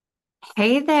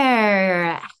Hey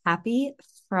there. Happy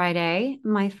Friday,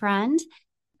 my friend.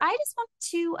 I just want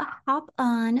to hop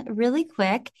on really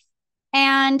quick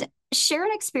and share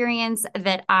an experience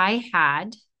that I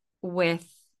had with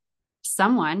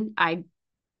someone. I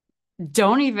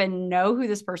don't even know who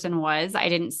this person was. I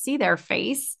didn't see their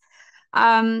face.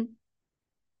 Um,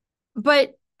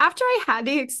 but after I had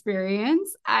the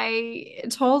experience, I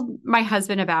told my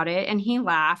husband about it and he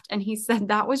laughed and he said,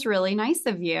 "That was really nice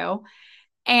of you."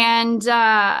 And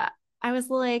I was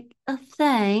like,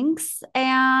 thanks.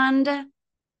 And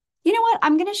you know what?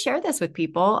 I'm going to share this with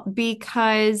people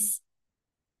because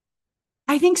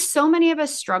I think so many of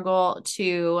us struggle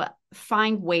to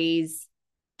find ways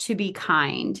to be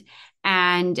kind.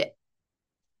 And,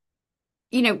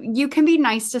 you can be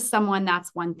nice to someone,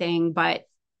 that's one thing,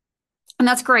 and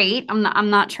that's great. I'm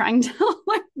not trying to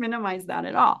like minimize that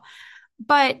at all.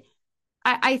 But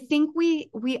I think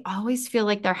we always feel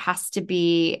like there has to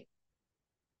be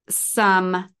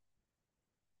some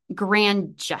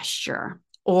grand gesture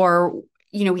or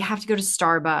we have to go to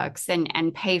Starbucks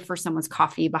and pay for someone's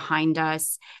coffee behind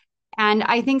us. And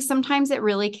I think sometimes it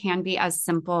really can be as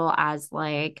simple as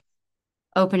like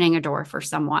opening a door for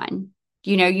someone.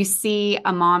 You see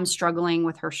a mom struggling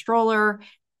with her stroller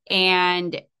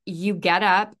and you get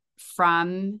up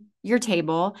from your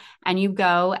table and you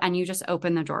go and you just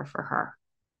open the door for her.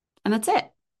 And that's it.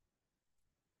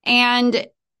 And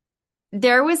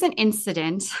there was an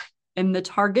incident in the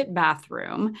Target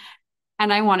bathroom.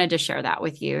 And I wanted to share that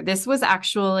with you. This was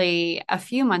actually a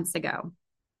few months ago,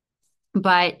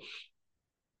 but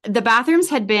the bathrooms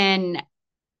had been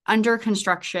under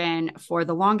construction for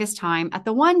the longest time at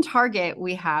the one Target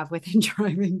we have within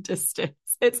driving distance.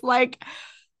 It's like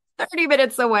 30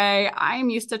 minutes away.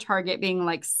 I'm used to Target being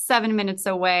like 7 minutes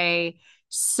away.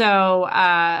 So,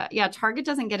 yeah, Target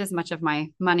doesn't get as much of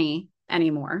my money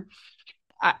anymore.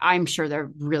 I'm sure they're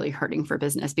really hurting for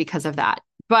business because of that.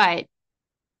 But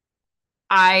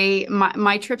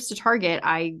my trips to Target,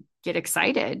 I get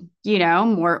excited,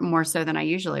 more so than I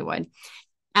usually would.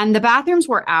 And the bathrooms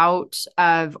were out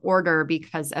of order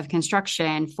because of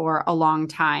construction for a long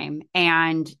time.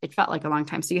 And it felt like a long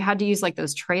time. So you had to use like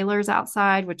those trailers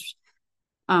outside, which,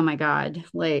 oh my God,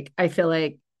 like I feel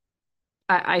like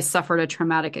I suffered a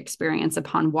traumatic experience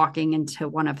upon walking into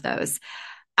one of those.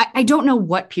 I don't know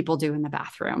what people do in the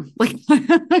bathroom. Like,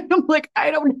 I'm like,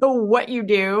 I don't know what you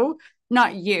do.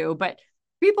 Not you, but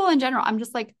people in general. I'm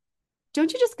just like,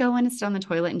 don't you just go in and sit on the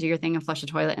toilet and do your thing and flush the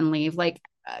toilet and leave? Like,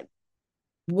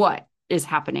 what is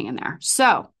happening in there?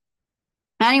 So,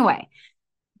 anyway,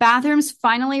 bathrooms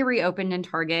finally reopened in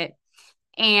Target.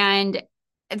 And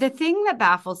the thing that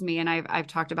baffles me, and I've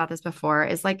talked about this before,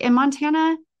 is like in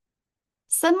Montana,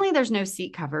 suddenly there's no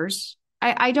seat covers.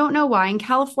 I don't know why. In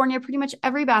California, pretty much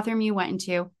every bathroom you went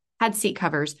into had seat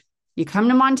covers. You come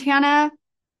to Montana,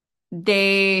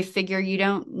 they figure you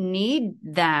don't need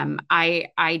them. I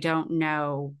don't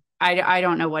know. I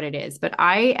don't know what it is, but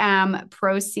I am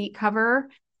pro seat cover,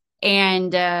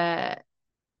 and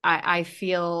I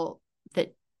feel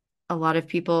that a lot of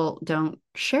people don't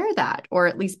share that, or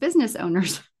at least business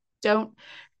owners don't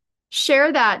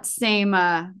share that same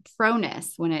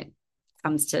proness when it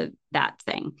comes to that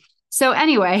thing. So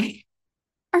anyway,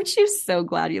 aren't you so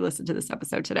glad you listened to this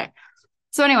episode today?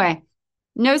 So anyway,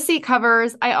 no seat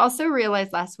covers. I also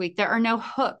realized last week there are no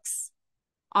hooks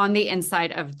on the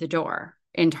inside of the door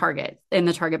in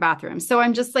the Target bathroom. So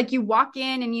I'm just like, you walk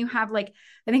in and you have like,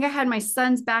 I think I had my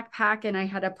son's backpack and I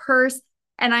had a purse,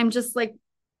 and I'm just like,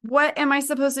 what am I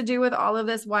supposed to do with all of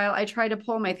this while I try to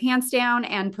pull my pants down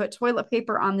and put toilet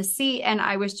paper on the seat? And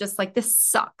I was just like, this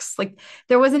sucks. Like,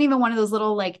 there wasn't even one of those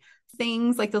little like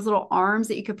things, like those little arms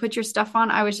that you could put your stuff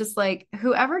on. I was just like,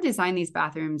 whoever designed these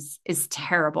bathrooms is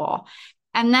terrible.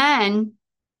 And then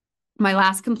my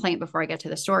last complaint before I get to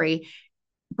the story,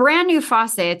 brand new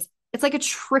faucets, it's like a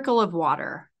trickle of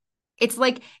water. It's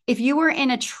like if you were in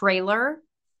a trailer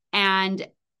and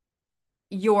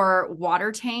your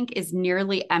water tank is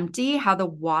nearly empty, how the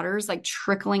water's like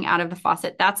trickling out of the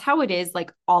faucet. That's how it is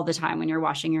like all the time when you're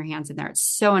washing your hands in there. It's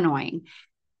so annoying.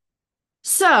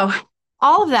 So,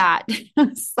 all of that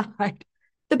aside,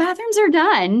 the bathrooms are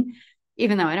done,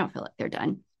 even though I don't feel like they're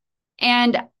done.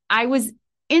 And I was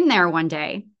in there one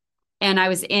day and I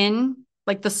was in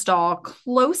like the stall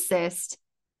closest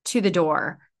to the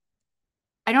door.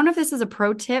 I don't know if this is a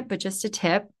pro tip, but just a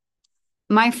tip.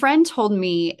 My friend told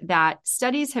me that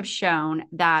studies have shown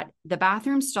that the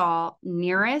bathroom stall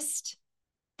nearest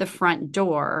the front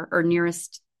door or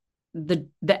nearest the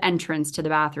entrance to the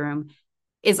bathroom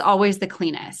is always the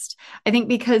cleanest. I think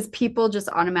because people just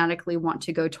automatically want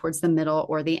to go towards the middle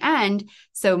or the end.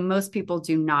 So most people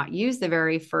do not use the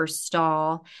very first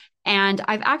stall. And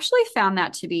I've actually found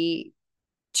that to be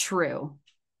true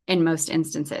in most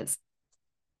instances.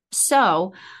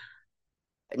 So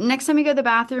next time you go to the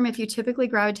bathroom, if you typically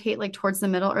gravitate like towards the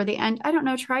middle or the end, I don't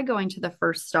know, try going to the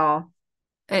first stall.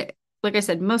 Like I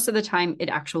said, most of the time it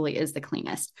actually is the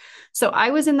cleanest. So I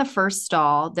was in the first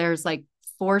stall. There's like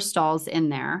four stalls in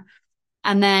there.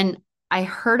 And then I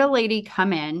heard a lady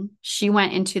come in. She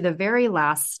went into the very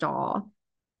last stall,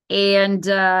 and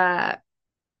there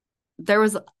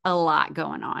was a lot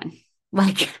going on.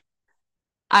 Like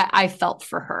I felt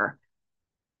for her.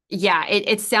 Yeah,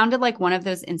 it sounded like one of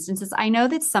those instances. I know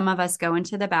that some of us go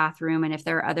into the bathroom, and if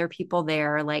there are other people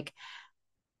there, like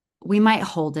we might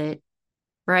hold it,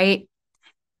 right?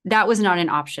 That was not an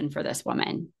option for this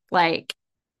woman. Like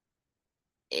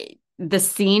the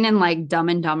scene in like Dumb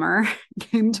and Dumber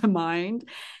came to mind.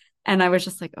 And I was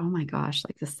just like, oh my gosh,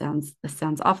 like this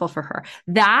sounds awful for her.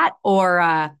 That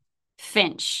or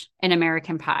Finch in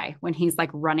American Pie when he's like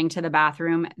running to the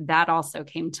bathroom. That also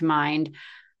came to mind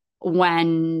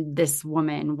when this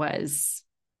woman was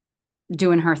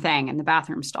doing her thing in the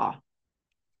bathroom stall.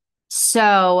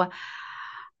 So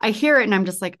I hear it and I'm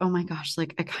just like, oh my gosh,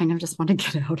 like I kind of just want to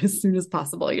get out as soon as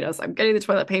possible, you know. So I'm getting the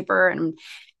toilet paper and I'm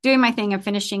doing my thing. I'm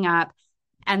finishing up.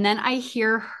 And then I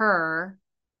hear her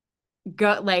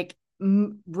go like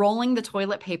rolling the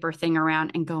toilet paper thing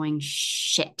around and going,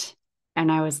 shit.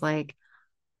 And I was like,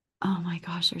 oh my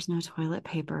gosh, there's no toilet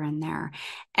paper in there.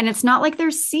 And it's not like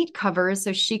there's seat covers.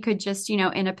 So she could just, you know,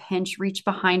 in a pinch, reach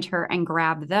behind her and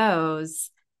grab those.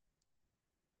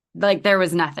 Like there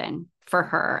was nothing for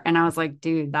her. And I was like,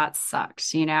 dude, that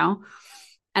sucks, you know?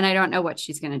 And I don't know what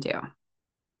she's going to do.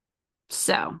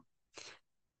 So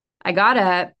I got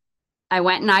up, I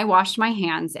went and I washed my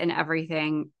hands and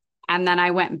everything. And then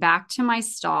I went back to my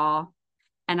stall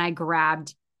and I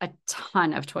grabbed a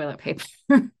ton of toilet paper.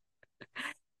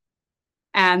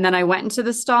 And then I went into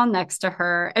the stall next to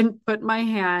her and put my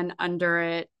hand under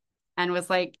it and was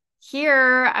like,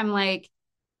 here, I'm like,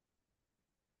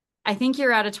 I think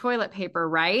you're out of toilet paper,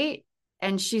 right?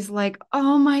 And she's like,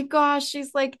 oh my gosh.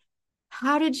 She's like,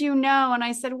 how did you know? And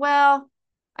I said, well,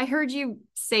 I heard you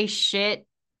say shit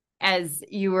as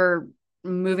you were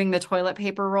moving the toilet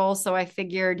paper roll. So I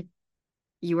figured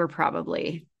you were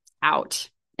probably out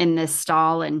in this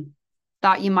stall and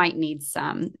thought you might need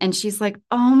some. And she's like,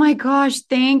 oh my gosh,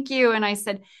 thank you. And I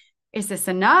said, is this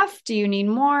enough? Do you need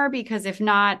more? Because if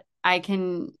not, I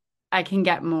can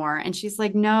get more. And she's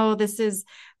like, no, this is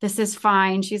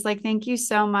fine. She's like, thank you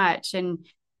so much. And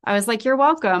I was like, you're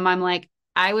welcome. I'm like,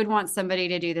 I would want somebody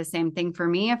to do the same thing for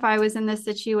me if I was in this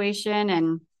situation.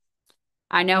 And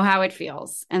I know how it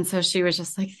feels. And so she was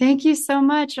just like, thank you so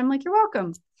much. I'm like, you're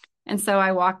welcome. And so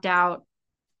I walked out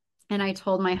and I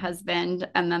told my husband.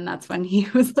 And then that's when he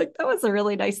was like, that was a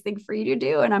really nice thing for you to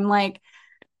do. And I'm like,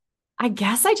 I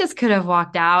guess I just could have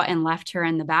walked out and left her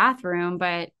in the bathroom,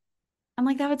 but I'm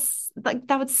like,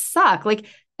 that would suck. Like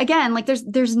again, like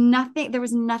there's nothing, there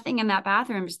was nothing in that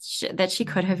bathroom that she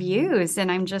could have used. And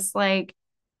I'm just like,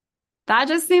 that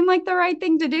just seemed like the right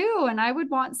thing to do. And I would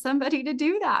want somebody to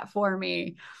do that for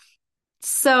me.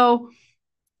 So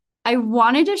I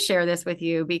wanted to share this with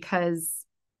you because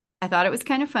I thought it was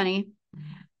kind of funny.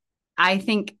 I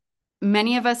think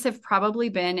many of us have probably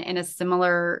been in a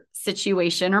similar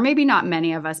situation, or maybe not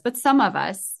many of us, but some of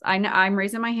us. I know I'm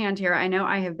raising my hand here. I know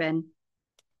I have been,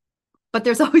 but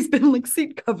there's always been like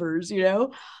seat covers, you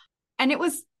know? And it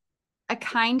was a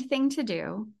kind thing to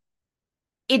do.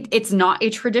 It's not a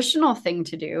traditional thing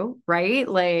to do, right?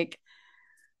 Like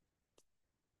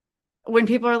when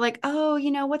people are like, oh,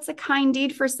 you know, what's a kind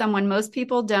deed for someone? Most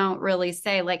people don't really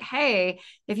say like, hey,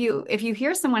 if you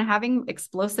hear someone having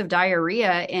explosive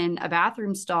diarrhea in a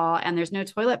bathroom stall and there's no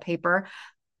toilet paper,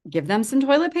 give them some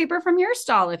toilet paper from your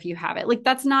stall if you have it. Like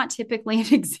that's not typically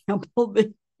an example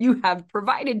that you have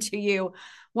provided to you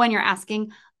when you're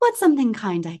asking, what's something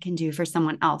kind I can do for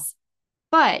someone else?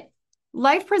 But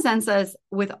life presents us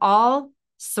with all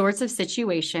sorts of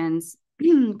situations,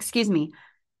 excuse me,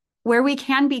 where we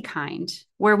can be kind,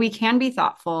 where we can be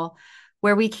thoughtful,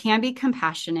 where we can be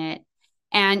compassionate.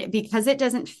 And because it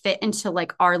doesn't fit into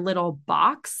like our little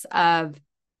box of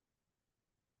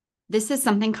this is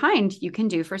something kind you can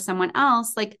do for someone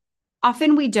else, like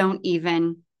often we don't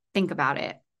even think about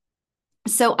it.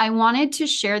 So I wanted to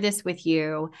share this with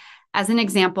you as an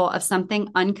example of something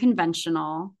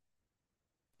unconventional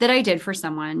that I did for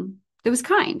someone that was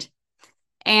kind.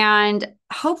 And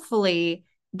hopefully,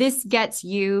 this gets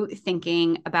you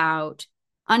thinking about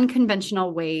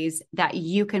unconventional ways that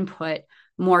you can put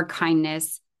more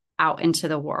kindness out into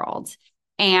the world.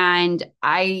 And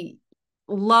I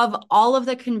love all of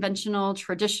the conventional,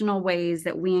 traditional ways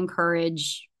that we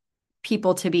encourage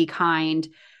people to be kind.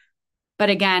 But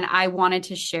again, I wanted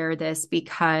to share this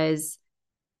because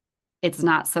it's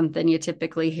not something you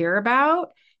typically hear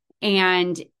about.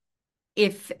 And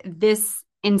if this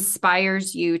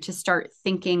inspires you to start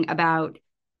thinking about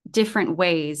different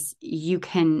ways you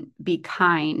can be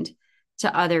kind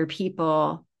to other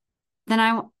people, then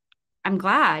I'm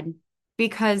glad,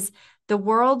 because the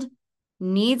world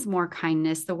needs more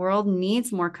kindness. The world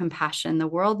needs more compassion. The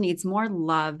world needs more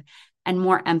love and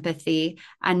more empathy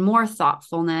and more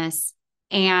thoughtfulness.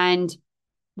 And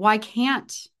why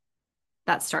can't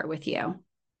that start with you?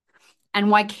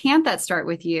 And why can't that start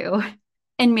with you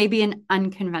in maybe an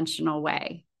unconventional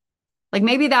way? Like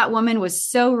maybe that woman was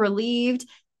so relieved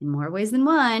in more ways than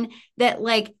one that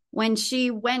like when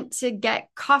she went to get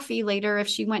coffee later, if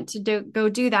she went to go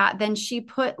do that, then she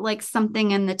put like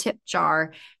something in the tip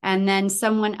jar, and then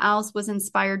someone else was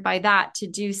inspired by that to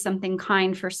do something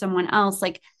kind for someone else.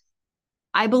 Like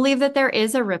I believe that there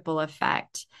is a ripple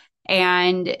effect,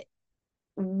 and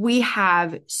we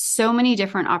have so many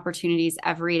different opportunities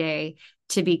every day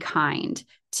to be kind,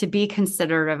 to be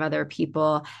considerate of other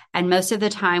people. And most of the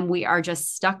time, we are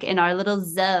just stuck in our little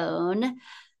zone,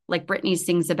 like Brittany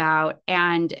sings about,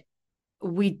 and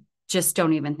we just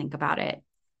don't even think about it.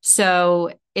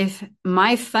 So, if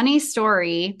my funny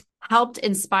story helped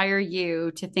inspire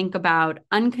you to think about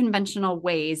unconventional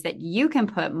ways that you can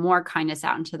put more kindness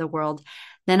out into the world,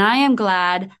 then I am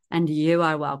glad, and you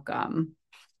are welcome.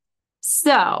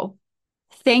 So,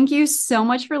 thank you so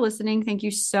much for listening. Thank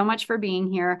you so much for being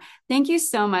here. Thank you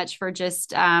so much for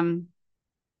just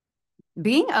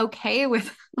being okay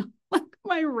with like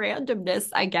my randomness,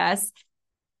 I guess.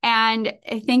 And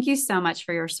thank you so much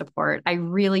for your support. I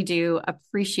really do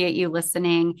appreciate you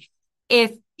listening.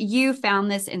 If you found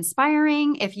this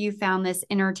inspiring, if you found this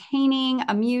entertaining,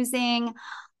 amusing,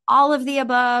 all of the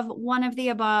above, one of the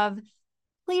above,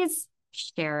 please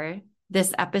share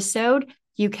this episode.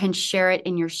 You can share it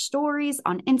in your stories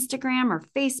on Instagram or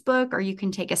Facebook, or you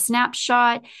can take a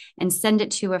snapshot and send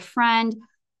it to a friend.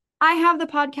 I have the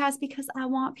podcast because I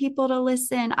want people to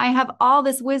listen. I have all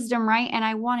this wisdom, right? And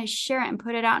I want to share it and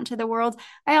put it out into the world.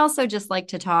 I also just like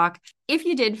to talk. If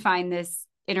you did find this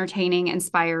entertaining,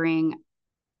 inspiring,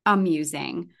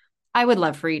 amusing, I would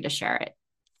love for you to share it.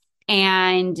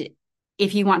 And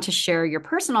if you want to share your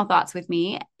personal thoughts with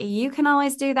me, you can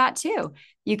always do that too.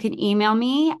 You can email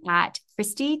me at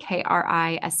Kristi,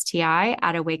 Kristi,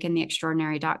 at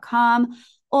awakentheextraordinary.com,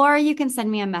 or you can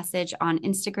send me a message on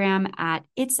Instagram at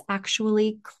It's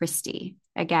Actually Kristi.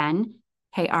 Again,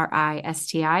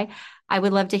 Kristi. I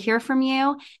would love to hear from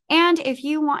you. And if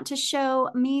you want to show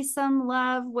me some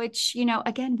love, which,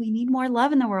 again, we need more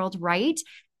love in the world, right?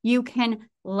 You can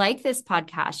like this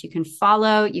podcast, you can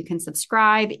follow, you can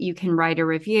subscribe, you can write a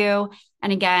review.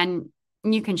 And again,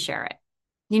 you can share it.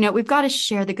 We've got to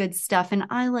share the good stuff. And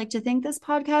I like to think this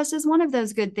podcast is one of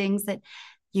those good things that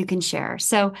you can share.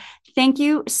 So thank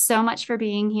you so much for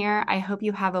being here. I hope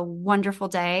you have a wonderful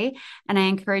day. And I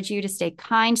encourage you to stay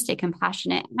kind, stay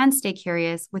compassionate, and stay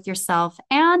curious with yourself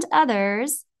and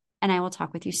others. And I will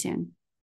talk with you soon.